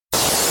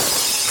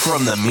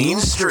From the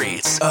mean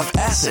streets of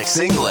Essex,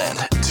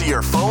 England, to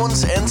your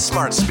phones and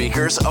smart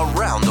speakers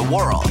around the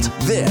world,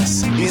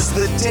 this is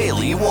the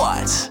Daily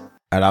What.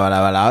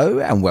 Hello,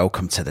 and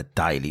welcome to the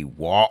Daily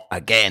What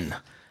again.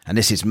 And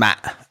this is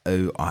Matt,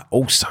 who I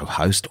also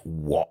host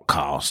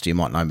Whatcast. You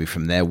might know me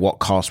from there,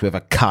 Whatcast with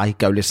a K.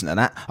 Go listen to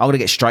that. I'm going to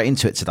get straight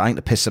into it today. Ain't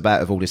the piss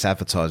about of all this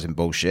advertising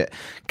bullshit.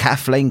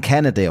 Kathleen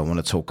Kennedy I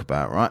want to talk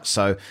about, right?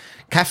 So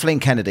Kathleen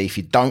Kennedy, if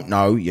you don't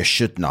know, you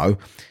should know.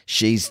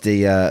 She's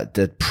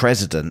the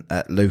president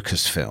at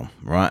Lucasfilm,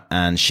 right?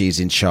 And she's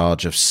in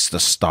charge of the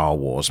Star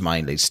Wars,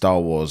 mainly. Star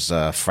Wars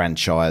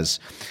franchise.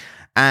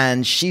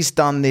 And she's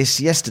done this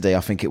yesterday,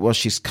 I think it was.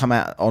 She's come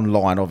out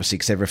online, obviously,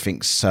 because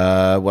everything's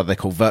what they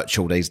call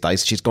virtual these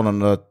days. She's gone on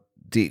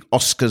the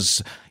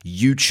Oscars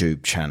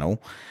YouTube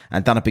channel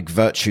and done a big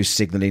virtue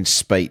signalling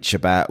speech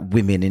about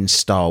women in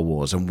Star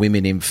Wars and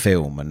women in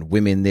film and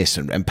women this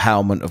and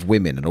empowerment of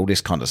women and all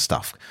this kind of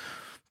stuff.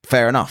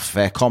 Fair enough.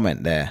 Fair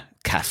comment there,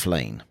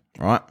 Kathleen,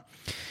 right?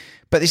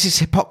 But this is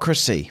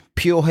hypocrisy,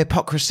 pure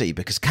hypocrisy,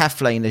 because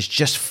Kathleen has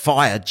just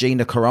fired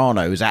Gina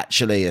Carano, who's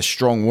actually a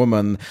strong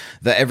woman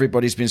that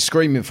everybody's been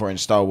screaming for in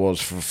Star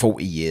Wars for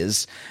 40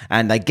 years.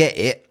 And they get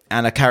it,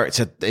 and a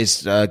character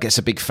gets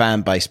a big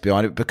fan base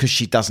behind it. Because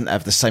she doesn't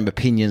have the same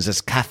opinions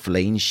as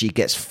Kathleen, she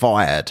gets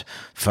fired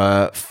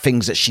for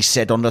things that she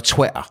said on the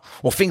Twitter,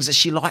 or things that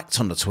she liked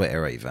on the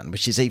Twitter even,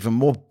 which is even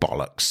more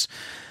bollocks.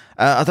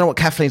 I don't know what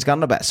Kathleen's going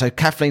on about. So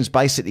Kathleen's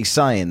basically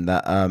saying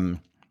that...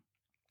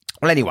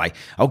 Well, anyway,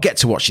 I'll get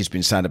to what she's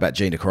been saying about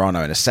Gina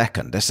Carano in a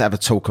second. Let's have a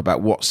talk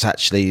about what's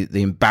actually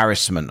the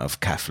embarrassment of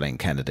Kathleen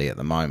Kennedy at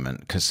the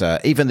moment. Because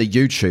even the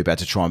YouTube had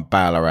to try and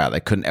bail her out. They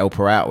couldn't help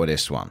her out with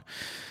this one.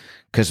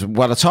 Because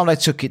by the time they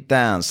took it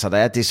down, so they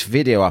had this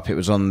video up. It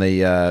was on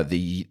the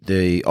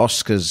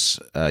Oscars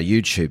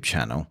YouTube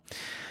channel.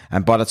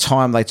 And by the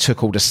time they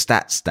took all the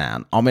stats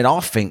down, I mean, I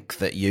think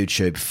that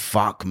YouTube,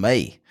 fuck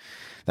me.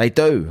 They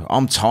do.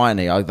 I'm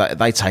tiny.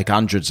 They take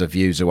hundreds of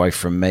views away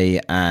from me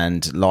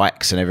and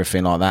likes and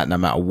everything like that, no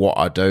matter what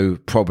I do.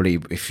 Probably,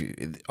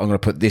 I'm going to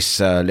put this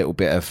little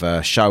bit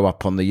of show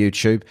up on the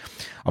YouTube.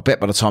 I bet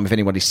by the time if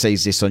anybody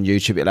sees this on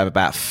YouTube, it'll have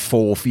about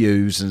 4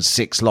 views and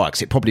 6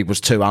 likes. It probably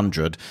was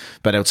 200,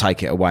 but they'll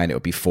take it away and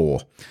it'll be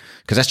 4.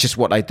 Because that's just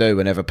what they do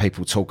whenever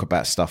people talk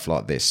about stuff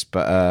like this.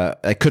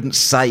 But they couldn't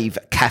save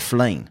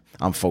Kathleen,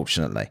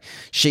 unfortunately.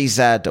 She's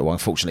had, well,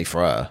 unfortunately for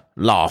her,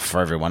 laugh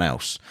for everyone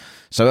else.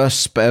 So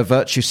her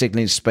virtue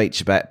signalling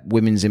speech about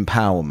women's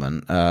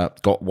empowerment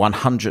got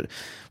 100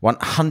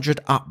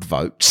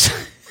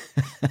 upvotes.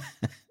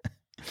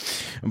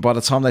 And by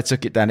the time they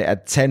took it down, it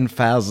had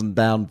 10,000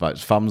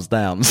 downvotes, thumbs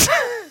downs.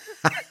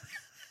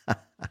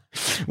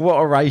 What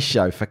a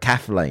ratio for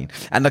Kathleen.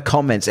 And the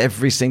comments,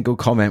 every single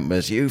comment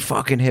was, you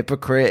fucking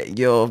hypocrite,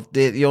 you're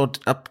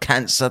a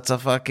cancer to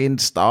fucking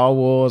Star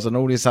Wars and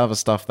all this other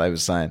stuff they were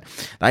saying.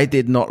 They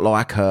did not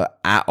like her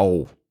at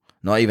all.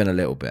 Not even a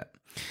little bit.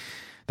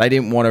 They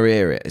didn't want to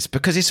hear it. It's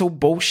because it's all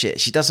bullshit.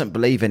 She doesn't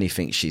believe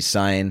anything she's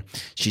saying.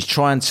 She's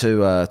trying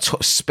to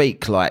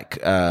speak like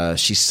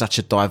she's such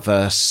a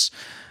diverse,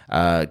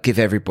 give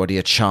everybody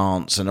a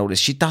chance and all this.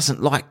 She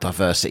doesn't like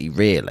diversity,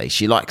 really.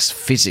 She likes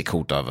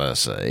physical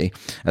diversity,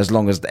 as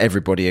long as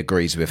everybody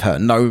agrees with her.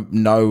 No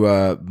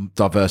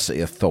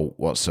diversity of thought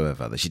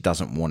whatsoever. That she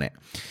doesn't want it.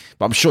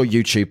 But I'm sure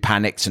YouTube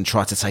panicked and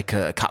tried to take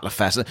a couple of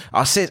thousand.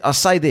 I'll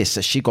say this,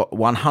 that she got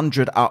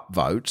 100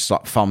 upvotes,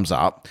 like thumbs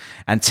up,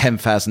 and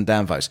 10,000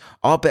 downvotes.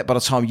 I bet by the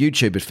time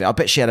YouTube had fit, I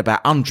bet she had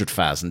about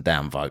 100,000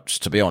 downvotes,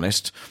 to be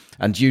honest.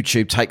 And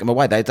YouTube take them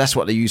away. That's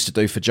what they used to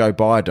do for Joe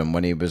Biden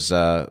when he was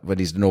when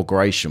his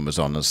inauguration was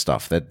on and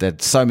stuff.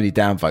 There'd so many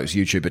downvotes.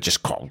 YouTube would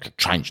just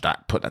change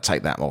that,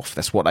 take that off.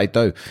 That's what they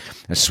do,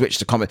 and switch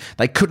the comment.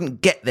 They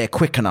couldn't get there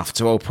quick enough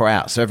to help her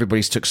out, so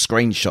everybody's took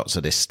screenshots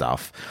of this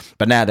stuff.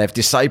 But now they've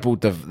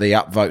disabled the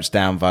upvotes,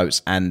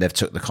 downvotes, and they've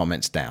took the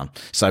comments down.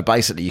 So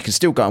basically, you can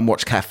still go and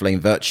watch Kathleen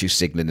virtue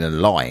signalling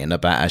and lying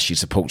about how she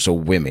supports all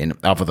women,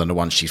 other than the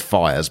ones she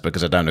fires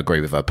because I don't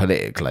agree with her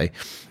politically.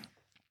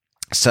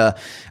 So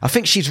I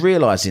think she's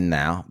realising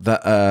now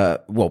that,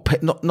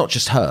 not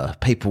just her,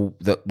 people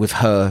that with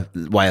her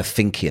way of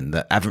thinking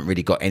that haven't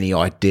really got any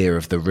idea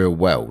of the real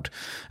world,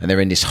 and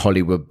they're in this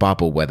Hollywood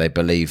bubble where they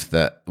believe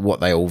that what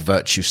they all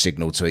virtue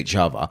signal to each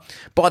other.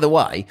 By the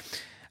way,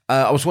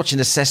 I was watching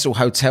the Cecil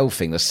Hotel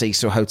thing, the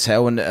Cecil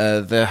Hotel, and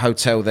the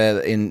hotel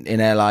there in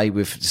LA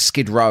with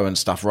Skid Row and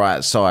stuff right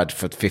outside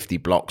for 50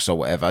 blocks or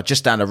whatever,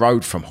 just down the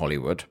road from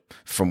Hollywood,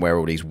 from where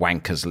all these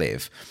wankers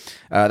live.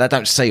 They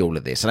don't see all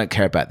of this. I don't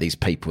care about these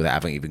people that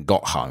haven't even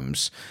got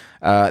homes.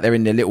 They're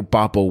in their little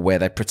bubble where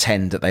they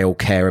pretend that they all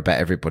care about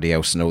everybody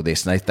else and all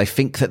this. And they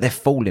think that they're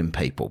fooling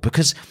people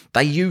because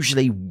they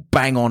usually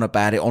bang on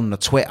about it on the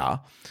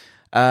Twitter.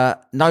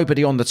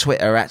 Nobody on the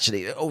Twitter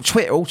actually. All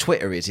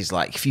Twitter is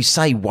like, if you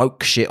say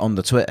woke shit on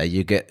the Twitter,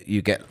 you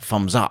get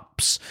thumbs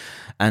ups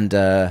and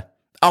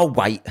I'll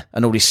wait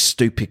and all these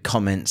stupid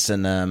comments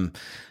and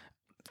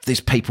these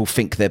people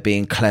think they're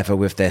being clever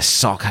with their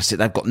sarcastic.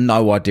 They've got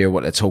no idea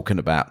what they're talking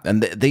about.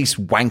 And these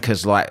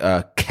wankers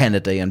like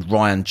Kennedy and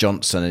Ryan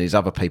Johnson and these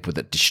other people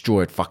that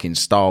destroyed fucking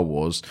Star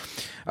Wars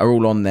are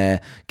all on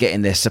there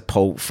getting their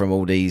support from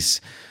all these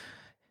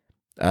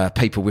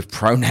people with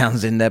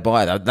pronouns in their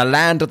bio. The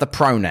land of the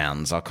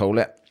pronouns, I call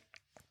it.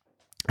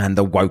 And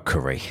the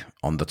wokery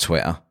on the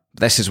Twitter.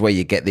 This is where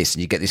you get this,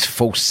 and you get this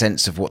false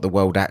sense of what the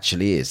world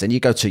actually is. Then you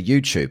go to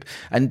YouTube,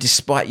 and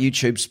despite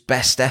YouTube's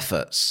best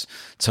efforts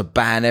to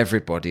ban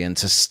everybody and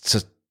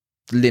to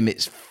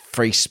limit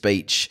free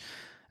speech,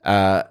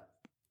 no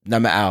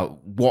matter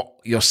what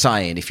you're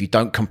saying, if you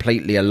don't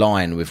completely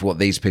align with what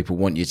these people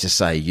want you to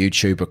say,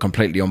 YouTube are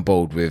completely on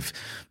board with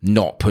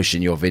not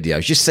pushing your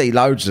videos. You see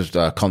loads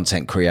of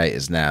content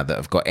creators now that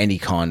have got any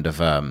kind of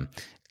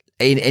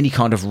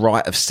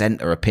right of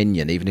centre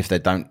opinion, even if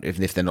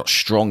they're not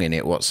strong in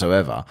it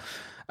whatsoever.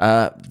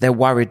 They're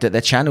worried that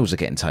their channels are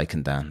getting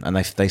taken down, and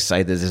they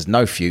say that there's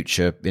no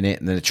future in it,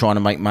 and they're trying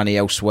to make money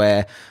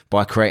elsewhere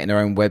by creating their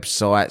own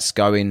websites,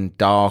 going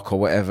dark or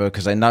whatever,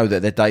 because they know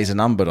that their days are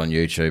numbered on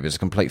YouTube. It's a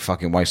complete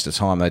fucking waste of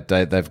time.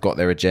 They've got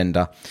their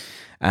agenda.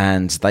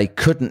 And they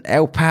couldn't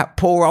help out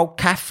poor old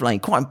Kathleen.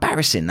 Quite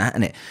embarrassing, that,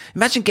 isn't it?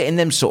 Imagine getting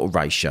them sort of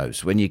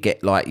ratios when you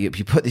get like, you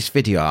put this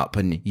video up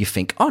and you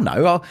think, oh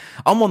no,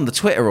 I'm on the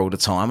Twitter all the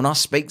time and I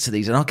speak to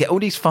these and I get all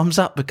these thumbs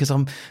up because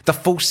I'm the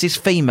falsest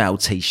female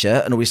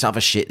t-shirt and all this other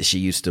shit that she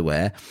used to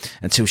wear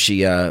until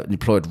she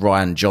employed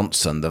Ryan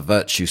Johnson, the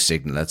virtue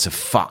signaler, to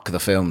fuck the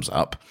films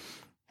up.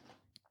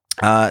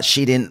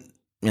 She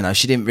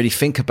didn't really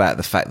think about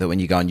the fact that when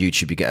you go on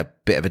YouTube, you get a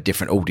bit of a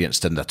different audience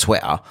than the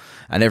Twitter,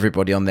 and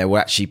everybody on there will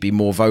actually be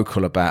more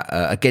vocal about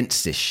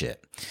against this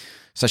shit.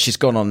 So she's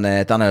gone on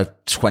there, done a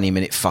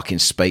 20-minute fucking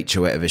speech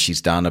or whatever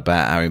she's done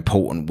about how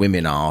important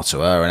women are to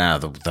her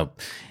and how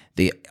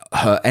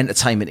her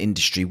entertainment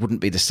industry wouldn't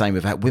be the same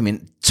without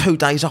women 2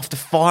 days after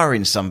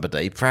firing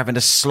somebody for having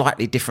a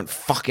slightly different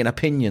fucking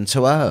opinion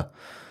to her.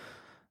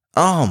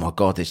 Oh my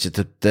God, it's just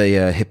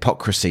the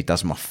hypocrisy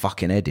does my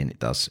fucking head in. It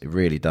does. It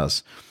really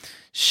does.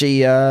 She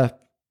has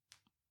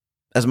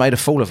made a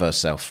fool of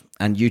herself,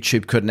 and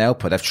YouTube couldn't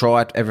help her. They've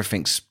tried.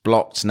 Everything's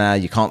blocked now.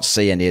 You can't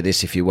see any of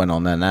this if you went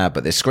on there now,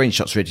 but there's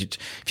screenshots.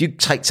 If you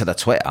take to the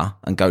Twitter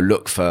and go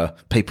look for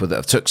people that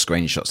have took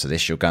screenshots of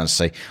this, you'll go and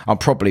see. I'm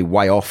probably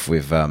way off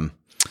with the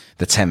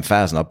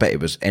 10,000. I bet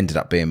it ended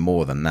up being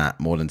more than that,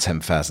 more than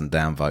 10,000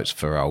 downvotes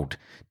for old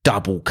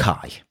Double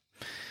K.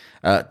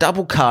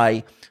 Double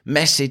K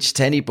message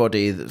to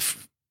anybody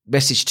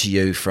message to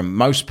you from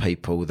most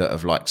people that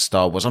have liked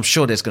Star Wars. I'm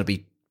sure there's going to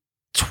be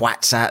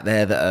twats out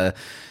there that are,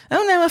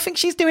 oh no, I think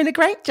she's doing a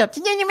great job.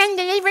 You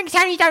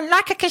don't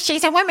like her because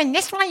she's a woman.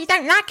 That's why you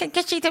don't like her,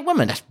 because she's a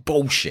woman. That's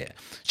bullshit.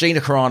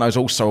 Gina Carano's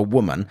also a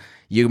woman,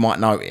 you might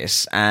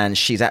notice, and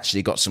she's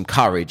actually got some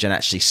courage and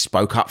actually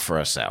spoke up for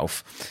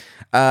herself.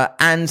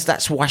 And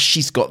that's why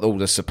she's got all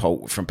the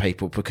support from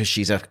people, because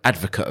she's an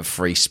advocate of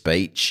free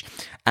speech,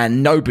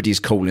 and nobody's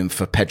calling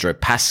for Pedro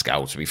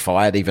Pascal to be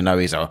fired, even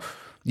though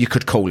you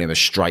could call him a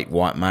straight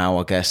white male,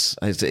 I guess.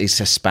 He's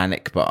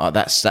Hispanic, but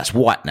that's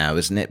white now,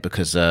 isn't it?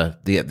 Because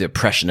the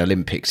oppression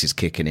Olympics is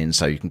kicking in,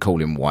 so you can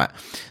call him white.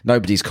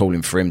 Nobody's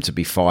calling for him to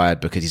be fired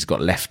because he's got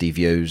lefty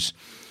views.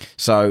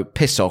 So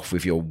piss off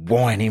with your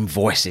whining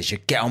voices. You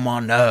get on my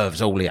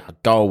nerves, all here.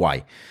 Go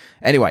away.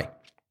 Anyway,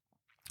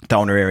 don't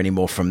want to hear any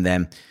more from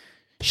them.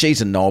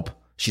 She's a knob.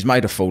 She's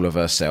made a fool of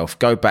herself.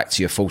 Go back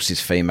to your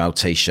falsest female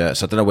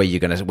t-shirts. I don't know where you're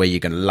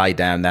gonna lay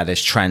down now.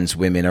 There's trans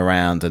women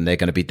around, and they're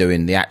going to be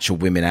doing the actual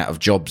women out of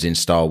jobs in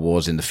Star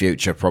Wars in the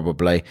future,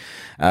 probably.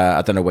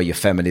 I don't know where your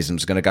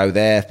feminism's going to go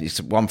there. It's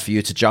one for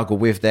you to juggle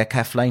with there,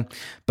 Kathleen.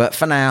 But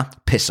for now,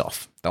 piss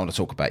off. Don't want to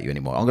talk about you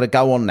anymore. I'm going to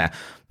go on now.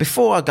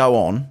 Before I go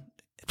on,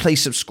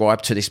 please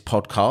subscribe to this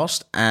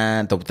podcast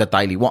and the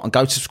Daily What, and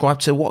go subscribe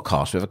to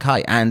Whatcast with a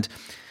K, and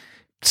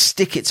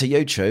stick it to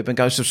YouTube and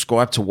go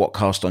subscribe to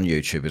Whatcast on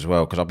YouTube as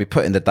well, because I'll be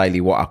putting the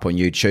Daily What up on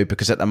YouTube,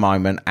 because at the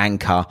moment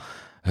Anchor,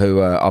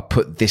 who I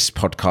put this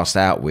podcast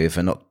out with,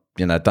 and not,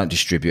 don't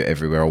distribute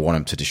everywhere I want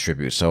them to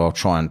distribute, so I'll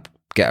try and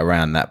get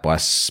around that by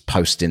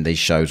posting these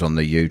shows on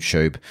the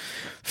YouTube.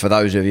 For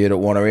those of you that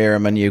want to hear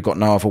them and you've got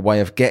no other way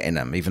of getting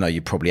them, even though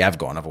you probably have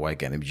got another way of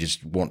getting them, you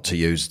just want to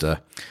use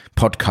the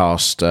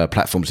podcast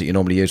platforms that you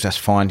normally use, that's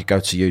fine. You go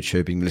to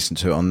YouTube, you can listen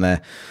to it on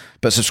there.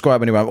 But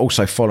subscribe anyway.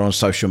 Also follow on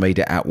social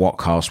media at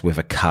Whatcast with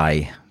a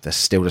K. That's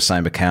still the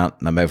same account,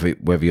 no matter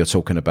whether you're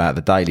talking about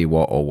the Daily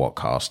What or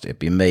Whatcast. It'd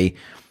be me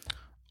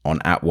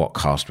on at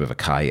Whatcast with a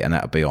K, and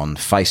that'll be on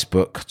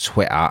Facebook,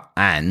 Twitter,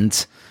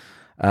 and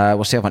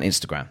what's the other one?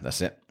 Instagram.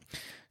 That's it.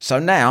 So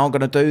now I'm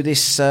going to do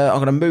this.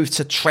 I'm going to move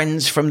to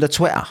trends from the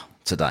Twitter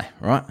today,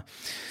 right?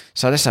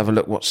 So let's have a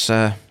look what's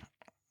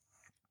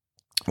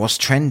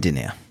trending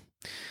here.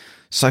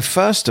 So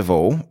first of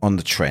all, on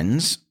the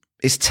trends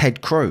is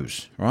Ted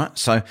Cruz, right?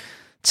 So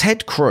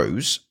Ted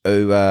Cruz,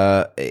 who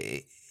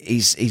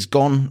he's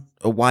gone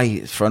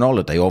away for an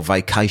holiday or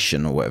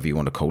vacation or whatever you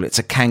want to call it,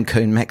 to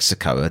Cancun,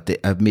 Mexico,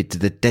 amid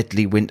the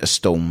deadly winter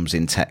storms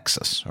in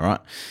Texas,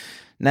 right?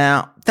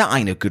 Now, that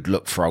ain't a good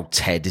look for old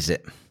Ted, is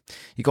it?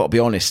 You got to be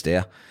honest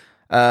here.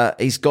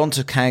 He's gone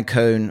to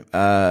Cancun.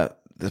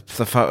 The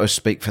photos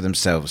speak for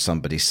themselves,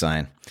 somebody's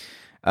saying.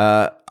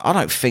 I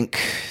think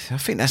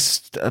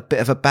that's a bit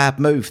of a bad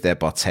move there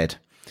by Ted.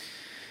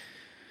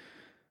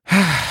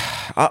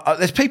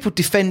 There's people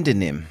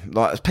defending him,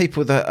 like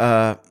people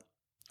that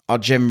I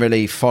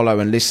generally follow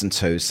and listen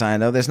to,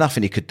 saying, "Oh, there's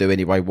nothing he could do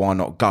anyway. Why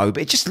not go?"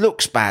 But it just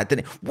looks bad,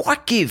 doesn't it? Why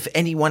give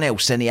anyone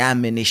else any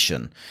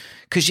ammunition?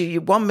 Because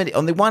you 1 minute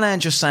on the one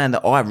hand you're saying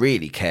that I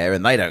really care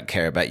and they don't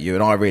care about you,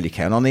 and I really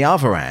care, and on the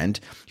other hand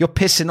you're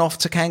pissing off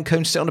to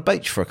Cancun, sit on the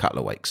beach for a couple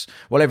of weeks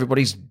while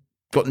everybody's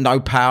got no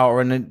power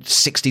and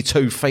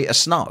 62 feet of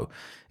snow.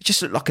 You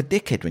just look like a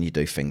dickhead when you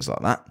do things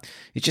like that.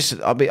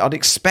 I'd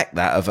expect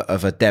that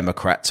of a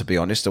Democrat, to be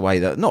honest, the way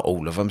that, not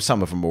all of them,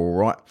 some of them are all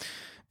right.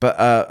 But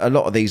a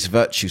lot of these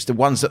virtues, the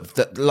ones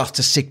that love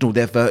to signal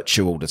their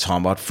virtue all the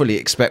time, I'd fully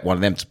expect one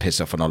of them to piss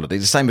off on holiday.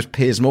 The same as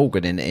Piers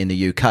Morgan in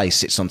the UK,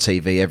 sits on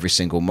TV every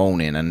single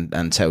morning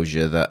and tells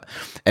you that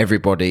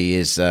everybody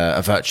is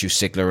a virtue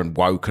signaler and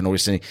woke and all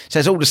this. And he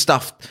says all the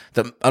stuff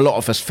that a lot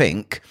of us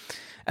think.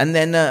 And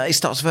then he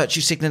starts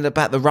virtue signaling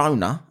about the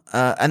Rona,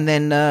 and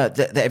then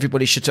that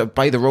everybody should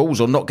obey the rules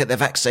or not get their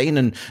vaccine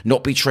and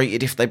not be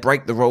treated if they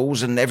break the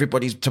rules, and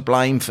everybody's to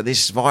blame for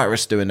this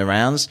virus doing the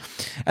rounds.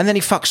 And then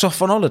he fucks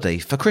off on holiday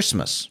for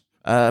Christmas,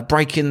 not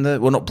breaking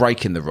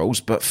the rules,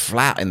 but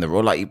flouting the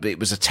rule. Like it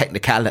was a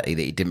technicality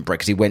that he didn't break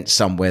because he went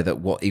somewhere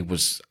that what he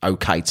was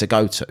okay to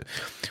go to,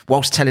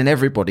 whilst telling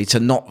everybody to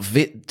not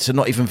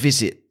even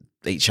visit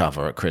each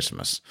other at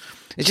Christmas.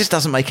 It just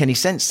doesn't make any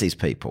sense, these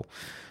people.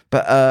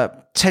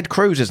 But Ted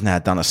Cruz has now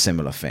done a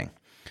similar thing.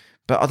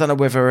 But I don't know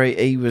whether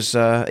he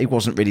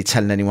wasn't really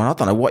telling anyone. I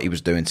don't know what he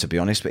was doing, to be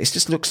honest. But it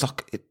just looks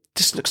like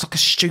a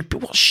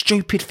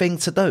stupid thing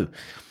to do.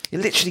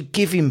 You're literally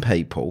giving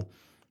people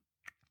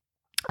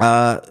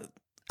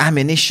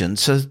ammunition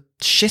to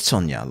shit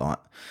on you. Like,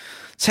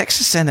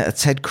 Texas Senator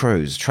Ted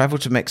Cruz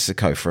travelled to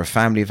Mexico for a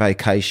family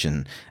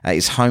vacation at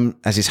his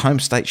home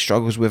state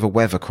struggles with a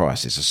weather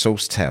crisis, a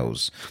source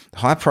tells. The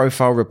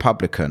high-profile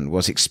Republican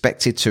was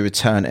expected to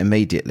return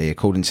immediately,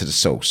 according to the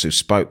source, who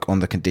spoke on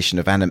the condition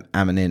of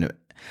anonymity.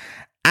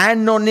 I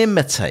don't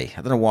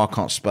know why I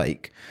can't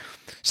speak.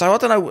 So I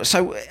don't know.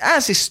 So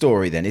as this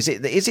story then, is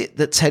it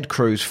that Ted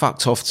Cruz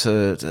fucked off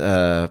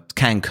to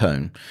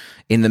Cancun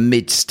in the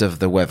midst of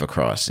the weather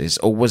crisis,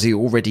 or was he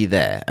already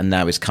there and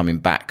now he's coming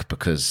back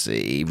because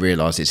he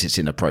realises it's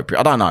inappropriate?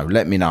 I don't know.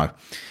 Let me know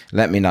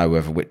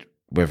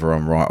whether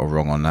I'm right or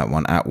wrong on that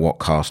one, at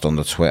Whatcast on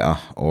the Twitter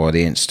or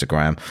the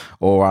Instagram,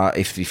 or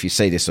if you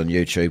see this on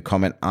YouTube,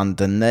 comment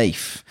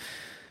underneath.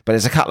 But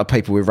there's a couple of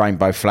people with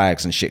rainbow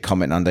flags and shit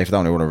commenting underneath. I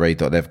don't really want to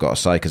read what they've got to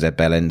say because they're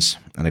bellends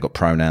and they've got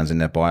pronouns in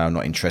their bio. I'm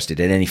not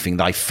interested in anything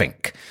they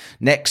think.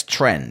 Next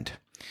trend.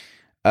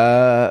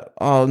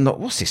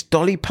 What's this?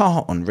 Dolly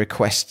Parton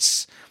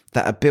requests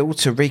that a bill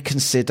to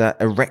reconsider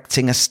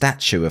erecting a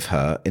statue of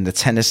her in the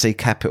Tennessee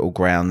Capitol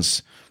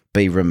grounds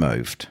be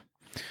removed.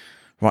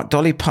 Right,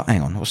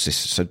 hang on, what's this?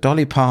 So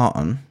Dolly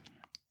Parton,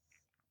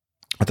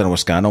 I don't know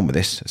what's going on with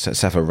this. So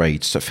let's have a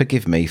read. So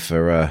forgive me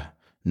for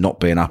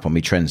not being up on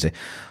me trends here.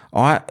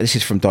 All right, this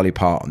is from Dolly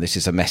Parton. This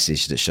is a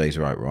message that she's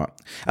wrote, right?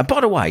 And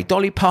by the way,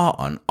 Dolly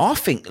Parton, I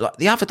think, like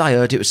the other day I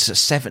heard it was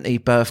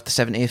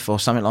 70th or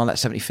something like that,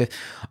 75th.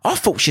 I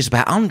thought she's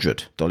about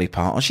 100, Dolly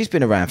Parton. She's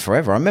been around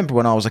forever. I remember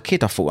when I was a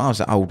kid, I thought I was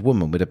that old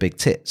woman with the big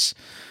tits.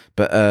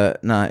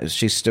 But no,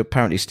 she's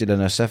apparently still in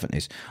her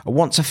 70s. I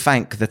want to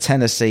thank the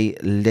Tennessee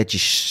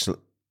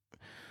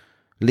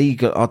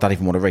I don't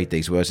even want to read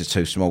these words, it's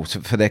too small,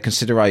 for their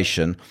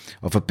consideration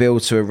of a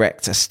bill to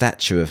erect a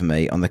statue of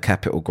me on the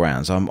Capitol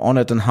grounds. I'm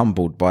honoured and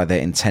humbled by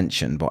their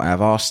intention, but I have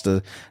asked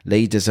the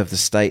leaders of the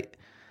state,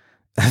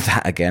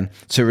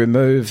 to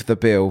remove the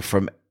bill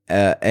from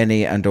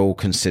any and all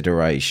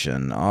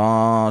consideration.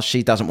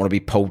 She doesn't want to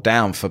be pulled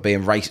down for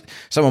being racist.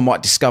 Someone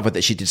might discover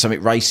that she did something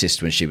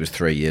racist when she was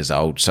 3 years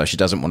old, so she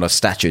doesn't want a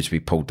statue to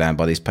be pulled down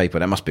by these people.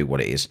 That must be what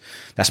it is.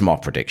 That's my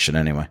prediction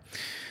anyway.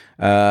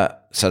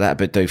 So that'd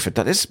be do for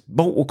that. There's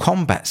Mortal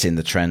Kombat's in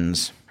the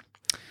trends.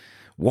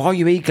 While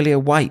you eagerly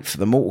await for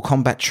the Mortal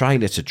Kombat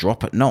trailer to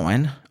drop at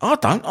 9, I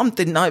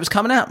didn't know it was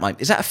coming out, mate.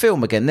 Is that a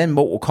film again then,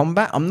 Mortal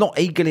Kombat? I'm not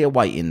eagerly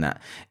awaiting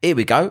that. Here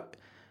we go.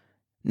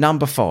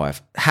 Number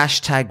 5,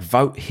 hashtag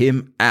vote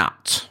him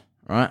out,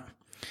 right?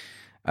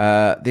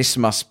 This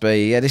must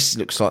be, this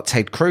looks like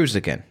Ted Cruz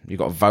again. You've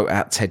got to vote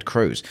out Ted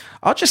Cruz.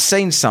 I've just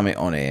seen something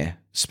on here,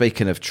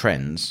 speaking of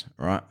trends,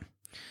 right?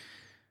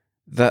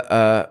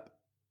 That,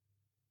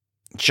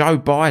 Joe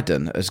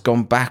Biden has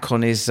gone back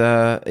on his,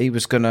 he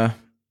was going to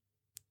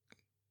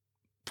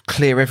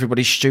clear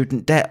everybody's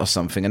student debt or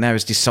something, and now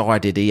he's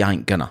decided he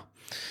ain't gonna.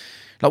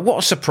 Like, what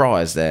a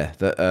surprise there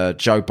that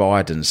Joe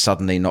Biden's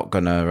suddenly not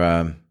going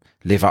to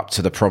live up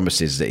to the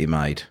promises that he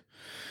made.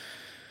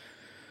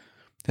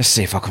 Let's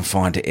see if I can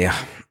find it here.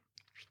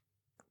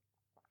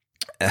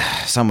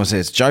 Someone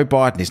says, Joe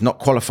Biden is not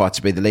qualified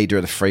to be the leader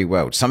of the free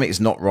world. Something's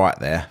not right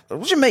there.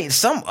 What do you mean?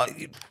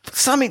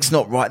 Something's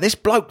not right. This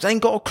bloke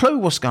ain't got a clue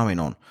what's going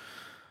on.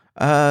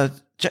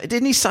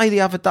 Didn't he say the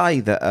other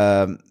day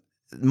that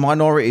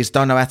minorities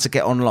don't know how to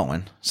get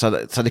online, so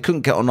they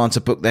couldn't get online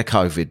to book their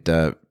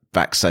COVID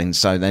vaccine,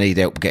 so they need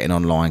help getting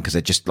online because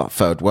they're just like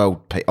third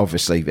world.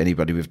 Obviously,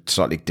 anybody with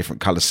slightly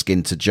different colour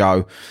skin to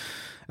Joe.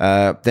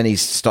 Then he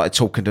started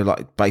talking to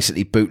like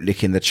basically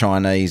bootlicking the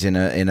Chinese in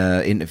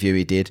a interview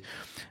he did,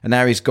 and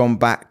now he's gone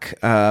back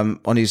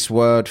on his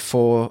word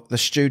for the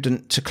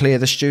student to clear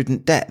the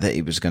student debt that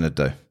he was going to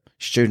do,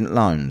 student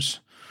loans.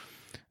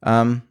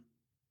 Here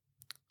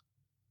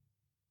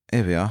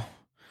we are.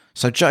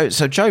 So Joe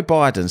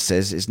Biden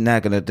says it's now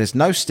there's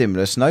no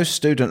stimulus, no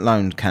student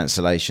loan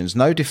cancellations,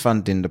 no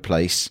defunding the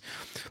police.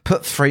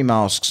 Put 3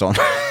 masks on.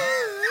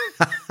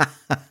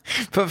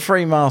 Put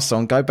 3 masks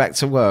on, go back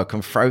to work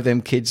and throw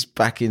them kids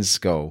back in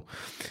school.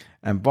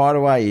 And by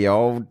the way,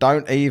 y'all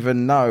don't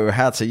even know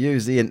how to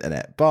use the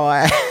internet.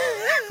 Bye.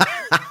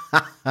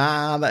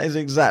 That is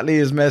exactly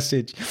his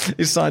message.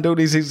 He signed all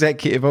these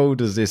executive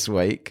orders this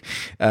week.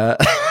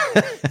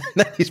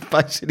 He's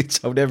basically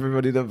told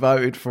everybody that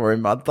voted for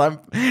him, I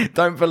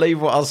don't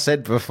believe what I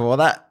said before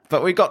that,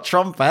 but we got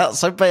Trump out,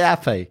 so be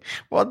happy.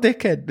 What a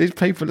dickhead. These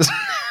people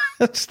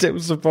are still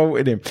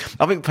supporting him.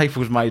 I think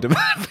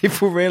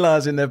people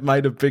realising they've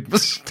made a big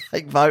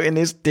mistake voting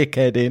this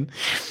dickhead in.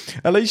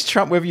 At least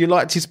Trump, whether you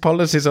liked his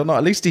policies or not,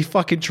 at least he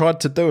fucking tried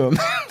to do them.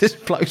 This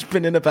bloke's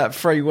been in about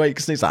 3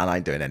 weeks and he's like, I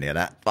ain't doing any of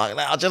that. Fuck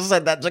that. I just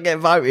said that to get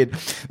voted.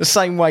 The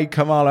same way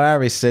Kamala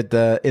Harris said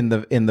in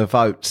the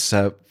votes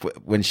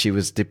when she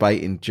was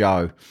debating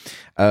Joe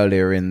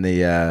earlier in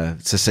the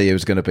to see who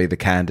was going to be the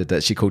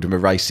candidate. She called him a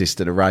racist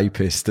and a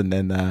rapist, and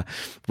then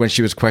when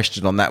she was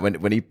questioned on that,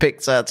 when he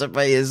picked her to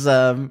be his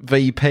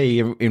VP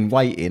in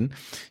waiting,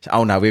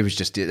 oh no, that was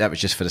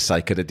just for the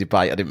sake of the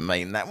debate. I didn't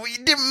mean that. Well,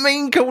 you didn't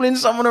mean calling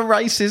someone a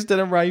racist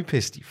and a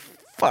rapist, you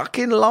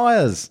fucking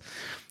liars.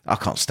 I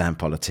can't stand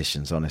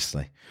politicians,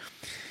 honestly.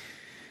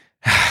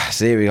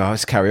 So here we go.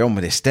 Let's carry on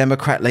with this.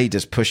 Democrat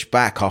leaders push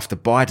back after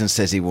Biden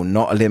says he will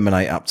not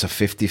eliminate up to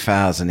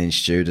 $50,000 in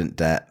student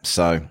debt.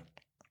 So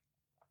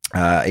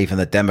even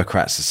the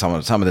Democrats, some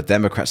of the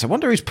Democrats, I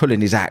wonder who's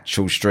pulling his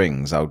actual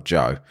strings, old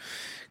Joe.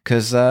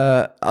 Because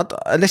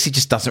unless he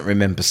just doesn't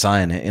remember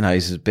saying it,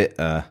 he's a bit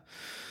of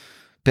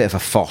a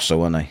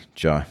fossil, isn't he,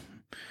 Joe?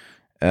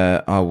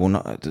 I will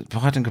not.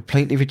 Biden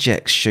completely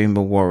rejects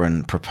Schumer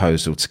Warren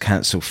proposal to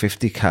cancel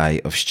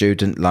 $50,000 of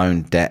student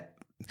loan debt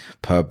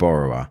per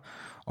borrower.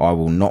 I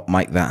will not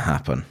make that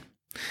happen.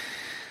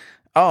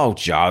 Oh,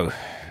 Joe,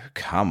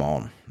 come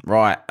on.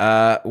 Right,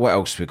 what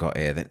else we got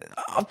here then?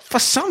 For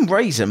some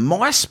reason,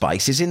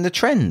 MySpace is in the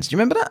trends. Do you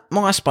remember that?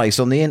 MySpace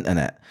on the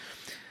internet.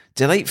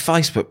 Delete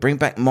Facebook, bring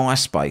back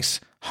MySpace.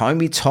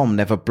 Homie Tom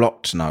never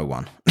blocked no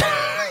one.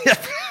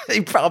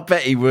 I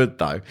bet he would,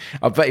 though.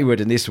 I bet he would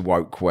in this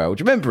woke world.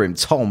 Do you remember him,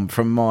 Tom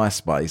from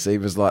MySpace? He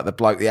was like the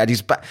bloke that had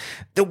his back.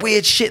 The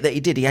weird shit that he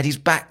did, he had his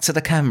back to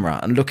the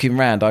camera and looking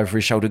round over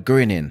his shoulder,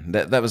 grinning.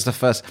 That was the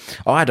first.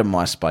 I had a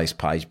MySpace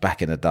page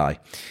back in the day.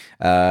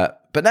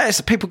 But now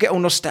people get all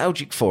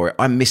nostalgic for it.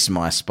 I miss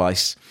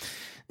MySpace.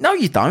 No,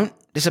 you don't.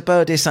 There's a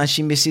bird here saying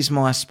she misses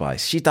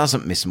MySpace. She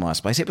doesn't miss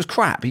MySpace. It was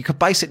crap. You could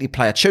basically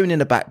play a tune in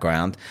the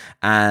background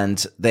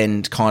and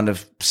then kind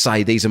of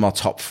say, these are my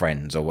top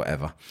friends or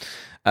whatever.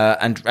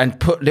 And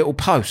put little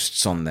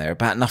posts on there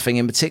about nothing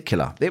in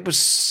particular. It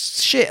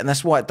was shit, and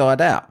that's why it died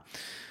out.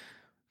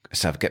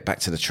 So I'll get back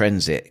to the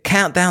trends here.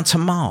 Countdown to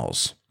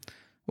Mars.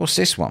 What's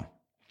this one?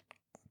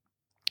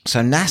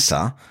 So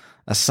NASA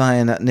are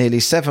saying that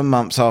nearly 7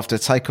 months after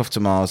takeoff to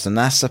Mars, the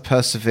NASA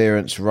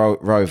Perseverance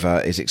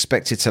rover is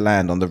expected to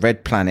land on the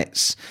Red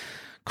Planet's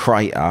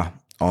crater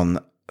on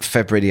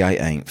February the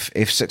 18th.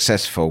 If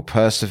successful,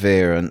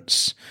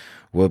 Perseverance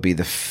will be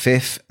the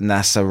 5th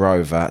NASA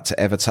rover to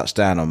ever touch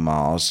down on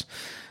Mars.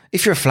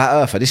 If you're a flat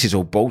earther, this is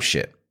all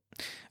bullshit,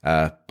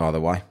 by the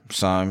way.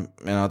 So, I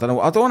don't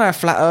know how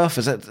flat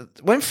earthers,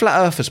 when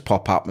flat earthers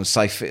pop up and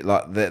say,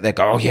 like, they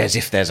go, oh yeah, as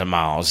if there's a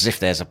Mars, as if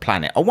there's a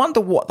planet. I wonder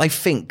what they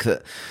think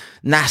that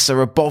NASA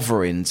are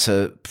bothering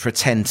to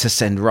pretend to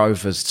send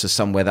rovers to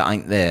somewhere that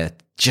ain't there,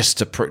 just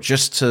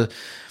to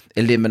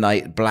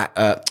eliminate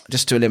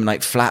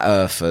flat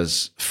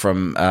earthers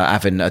from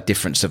having a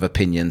difference of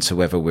opinion to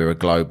whether we're a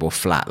globe or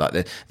flat.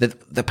 Like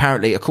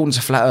apparently, according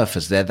to flat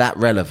earthers, they're that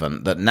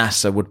relevant that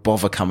NASA would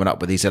bother coming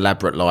up with these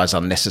elaborate lies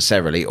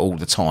unnecessarily all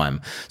the time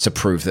to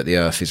prove that the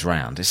Earth is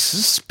round. It's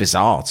just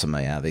bizarre to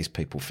me how these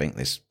people think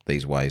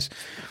these ways.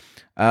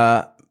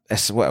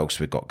 What else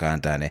we've got going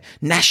down here?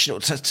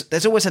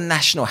 There's always a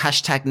national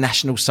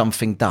 #national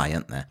something day,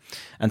 isn't there?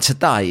 And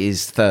today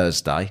is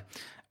Thursday.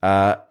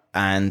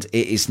 And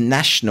it is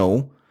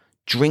National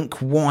Drink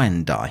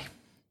Wine Day,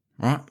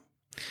 right?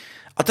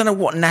 I don't know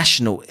what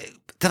national,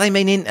 do they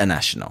mean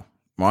international,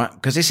 right?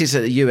 Because this is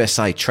a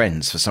USA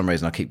trends, for some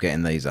reason I keep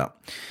getting these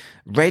up.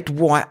 Red,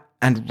 white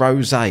and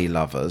rosé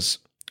lovers,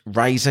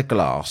 raise a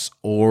glass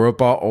or a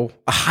bottle.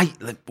 I hate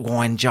the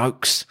wine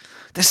jokes.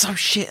 They're so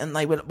shit, and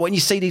when you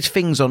see these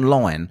things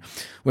online,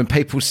 when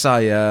people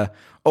say,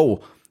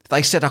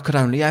 they said I could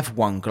only have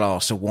 1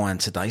 glass of wine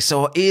today,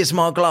 so here's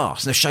my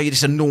glass. And they'll show you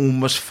this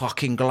enormous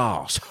fucking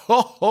glass.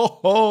 Ho, ho,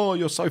 ho,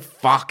 you're so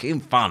fucking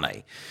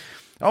funny.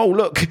 Oh,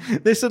 look,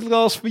 there's a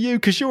glass for you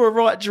because you're a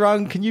right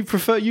drunk and you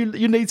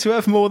need to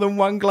have more than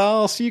one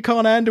glass. You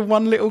can't handle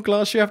one little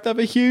glass. You have to have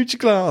a huge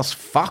glass.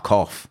 Fuck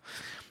off.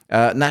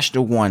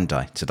 National Wine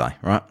Day today,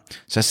 right?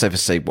 So let's have a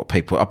see what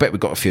people... I bet we've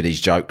got a few of these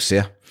jokes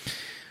here.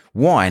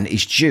 Wine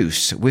is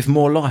juice with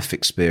more life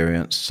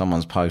experience.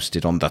 Someone's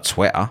posted on the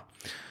Twitter.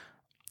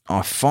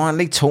 I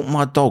finally taught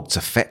my dog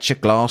to fetch a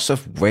glass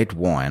of red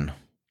wine.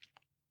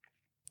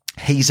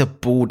 He's a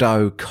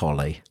Bordeaux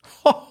collie.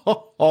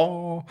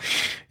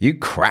 You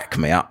crack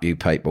me up, you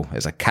people.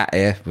 There's a cat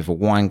here with a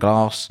wine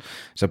glass.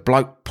 There's a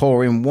bloke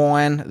pouring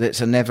wine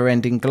that's a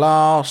never-ending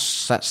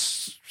glass.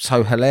 That's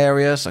so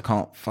hilarious. I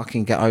can't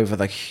fucking get over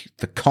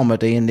the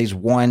comedy in these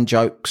wine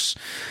jokes.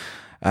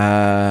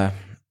 Oh,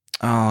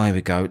 here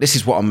we go. This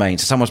is what I mean.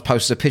 So someone's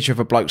posted a picture of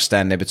a bloke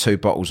standing there with 2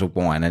 bottles of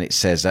wine, and it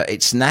says,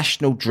 it's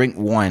National Drink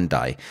Wine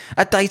Day,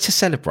 a day to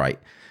celebrate,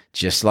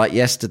 just like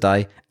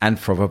yesterday and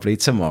probably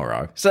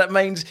tomorrow. So that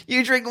means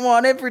you drink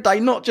wine every day,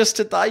 not just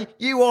today.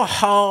 You are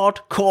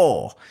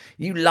hardcore.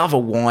 You love a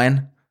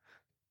wine.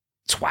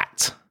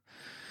 Twat.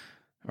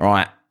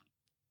 Right.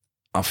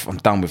 I'm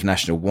done with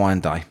National Wine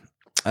Day.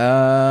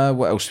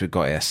 What else we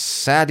got here?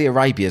 Saudi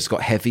Arabia's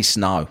got heavy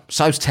snow.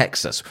 So's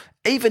Texas.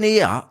 Even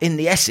here in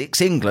the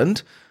Essex,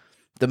 England,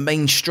 the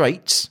mean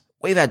streets,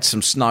 we've had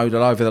some snow all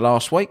over the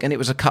last week, and it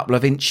was a couple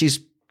of inches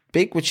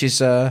big, which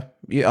is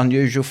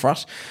unusual for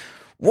us.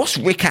 What's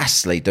Rick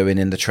Astley doing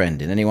in the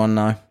trending? Anyone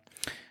know?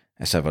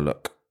 Let's have a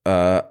look.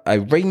 A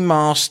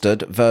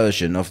remastered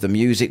version of the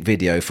music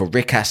video for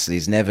Rick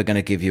Astley's Never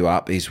Gonna Give You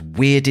Up is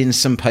weirding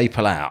some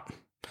people out.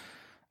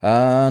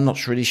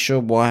 Not really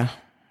sure why.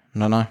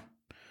 No.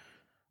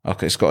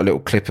 Okay, it's got a little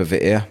clip of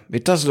it here.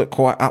 It does look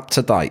quite up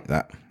to date,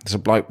 that. There's a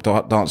bloke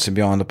dancing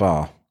behind the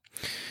bar.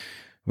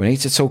 We need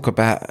to talk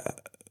about...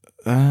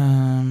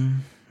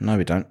 no,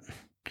 we don't.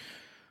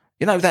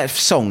 You know that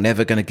song,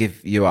 Never Gonna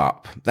Give You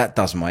Up? That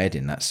does my head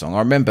in, that song. I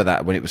remember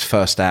that when it was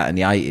first out in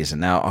the 80s,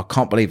 and now I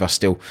can't believe I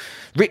still...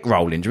 Rick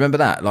Rolling, do you remember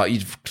that? Like,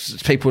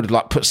 people would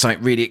like put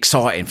something really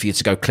exciting for you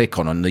to go click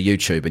on the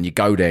YouTube, and you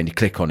go there and you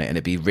click on it, and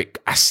it'd be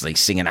Rick Astley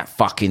singing that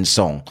fucking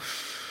song.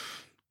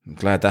 I'm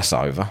glad that's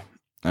over.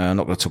 I'm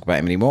not going to talk about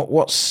him anymore.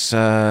 What's...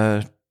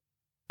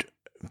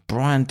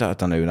 Brian, I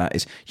don't know who that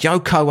is.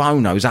 Yoko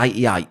Ono's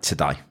 88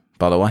 today,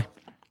 by the way.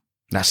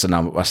 That's the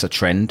number. That's a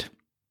trend.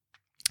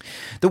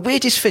 The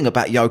weirdest thing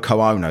about Yoko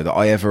Ono that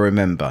I ever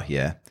remember,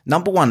 yeah.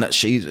 Number one, that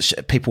she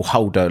people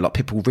hold her, like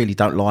people really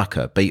don't like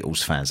her,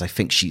 Beatles fans. They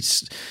think she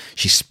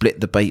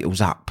split the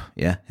Beatles up,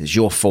 yeah. It's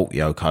your fault,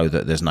 Yoko,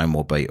 that there's no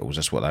more Beatles.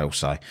 That's what they all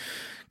say.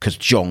 Because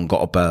John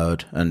got a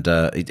bird and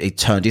he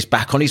turned his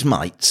back on his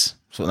mates.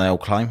 That's what they all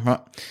claim,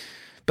 right?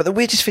 But the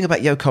weirdest thing about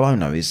Yoko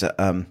Ono is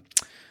that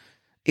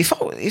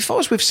if I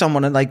was with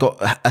someone and they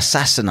got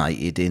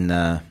assassinated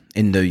in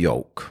New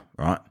York,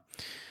 right?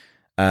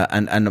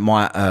 And I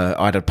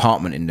had an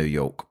apartment in New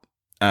York,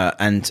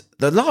 and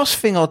the last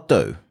thing I'd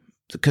do,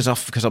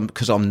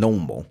 because I'm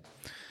normal,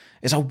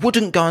 is I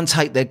wouldn't go and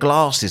take their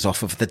glasses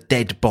off of the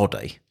dead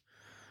body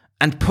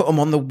and put them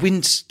on the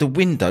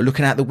window,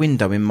 looking out the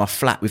window in my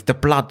flat with the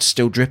blood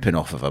still dripping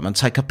off of them, and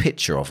take a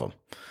picture of them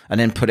and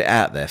then put it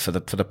out there for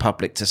the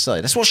public to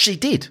see. That's what she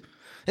did.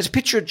 There's a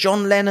picture of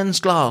John Lennon's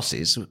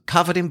glasses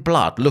covered in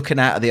blood looking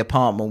out of the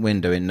apartment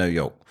window in New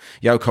York.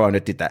 Yoko Ono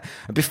did that.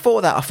 And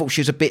before that, I thought she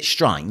was a bit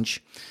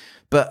strange.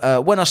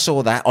 But when I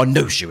saw that, I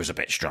knew she was a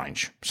bit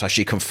strange. So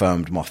she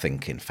confirmed my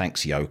thinking.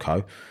 Thanks,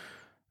 Yoko.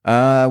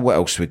 What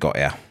else we got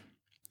here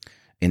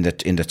in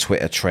the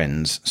Twitter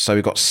trends? So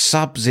we got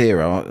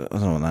Sub-Zero. I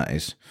don't know what that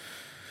is.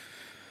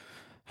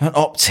 And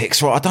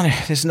Optics. Right, I don't know.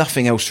 There's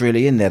nothing else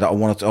really in there that I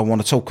want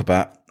to talk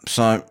about.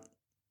 So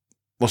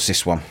what's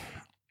this one?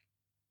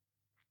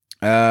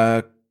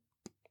 Ted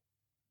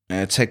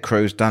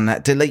Cruz done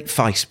that. Delete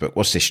Facebook.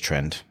 What's this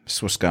trend?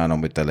 What's going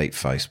on with delete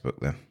Facebook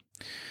then?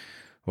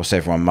 What's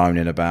everyone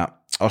moaning about?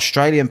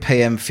 Australian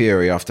PM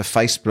fury after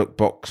Facebook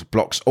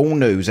blocks all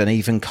news and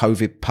even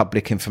COVID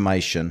public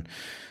information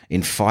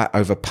in fight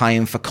over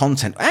paying for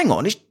content. Hang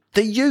on, the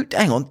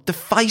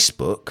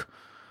Facebook.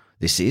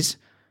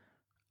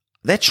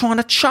 They're trying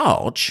to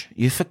charge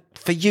you for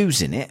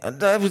using it.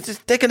 They're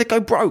going to go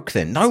broke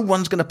then. No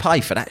one's going to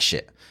pay for that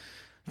shit.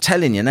 I'm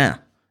telling you now.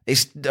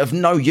 It's of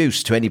no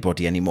use to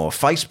anybody anymore.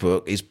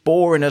 Facebook is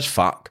boring as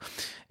fuck.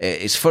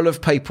 It's full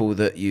of people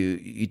that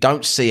you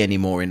don't see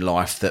anymore in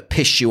life that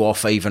piss you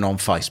off even on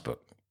Facebook.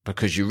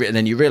 Because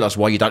then you realise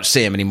why you don't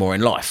see them anymore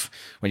in life.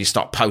 When you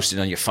start posting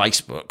on your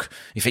Facebook,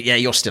 you think, yeah,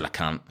 you're still a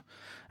cunt.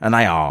 And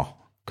they are.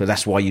 Because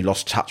that's why you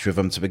lost touch with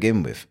them to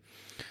begin with.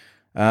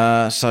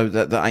 So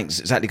that ain't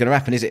exactly going to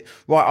happen, is it?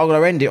 Right, I'm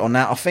going to end it on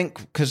that, I think,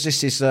 because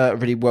this is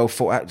really well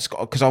thought out.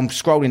 Because I'm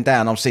scrolling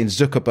down, I'm seeing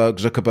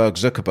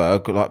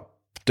Zuckerberg, like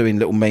doing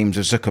little memes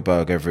of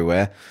Zuckerberg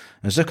everywhere.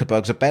 And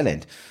Zuckerberg's a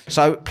bellend.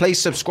 So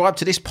please subscribe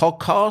to this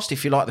podcast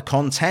if you like the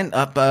content.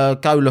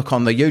 Go look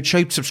on the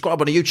YouTube.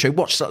 Subscribe on the YouTube.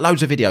 Watch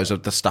loads of videos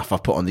of the stuff I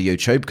put on the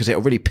YouTube because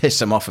it'll really piss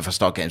them off if I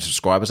start getting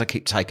subscribers. I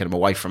keep taking them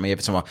away from me.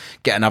 Every time I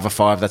get another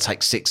 5, they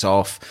take 6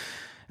 off.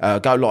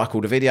 Go like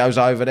all the videos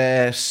over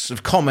there,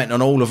 comment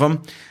on all of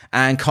them,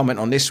 and comment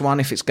on this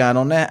one if it's going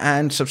on there,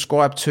 and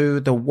subscribe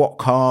to the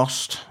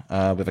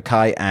Whatcast with a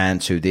K,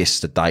 and to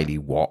the Daily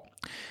What.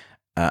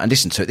 And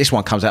listen to it. This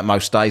one comes out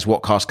most days.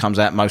 Whatcast comes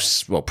out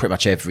pretty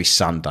much every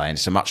Sunday, and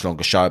it's a much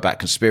longer show about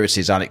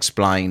conspiracies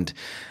unexplained,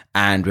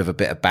 and with a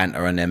bit of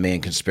banter, and then me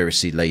and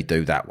Conspiracy Lee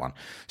do that one.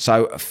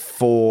 So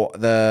for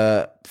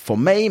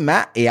me,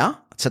 Matt, here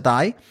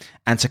today,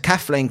 and to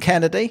Kathleen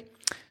Kennedy,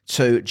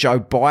 to Joe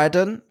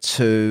Biden,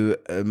 to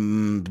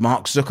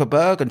Mark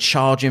Zuckerberg and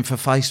charging for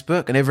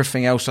Facebook and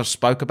everything else I've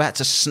spoke about,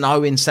 to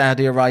snow in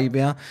Saudi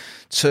Arabia,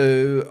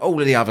 to all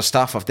of the other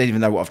stuff I didn't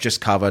even know what I've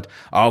just covered,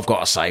 I've got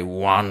to say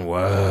one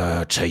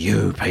word to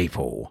you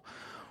people.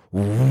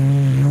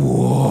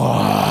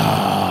 What?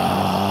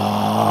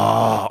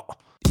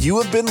 You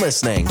have been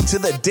listening to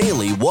The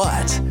Daily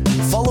What.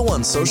 Follow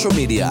on social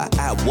media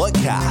at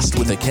Whatcast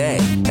with a K,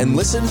 and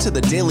listen to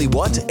The Daily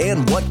What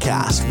and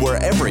Whatcast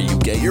wherever you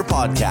get your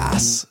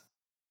podcasts.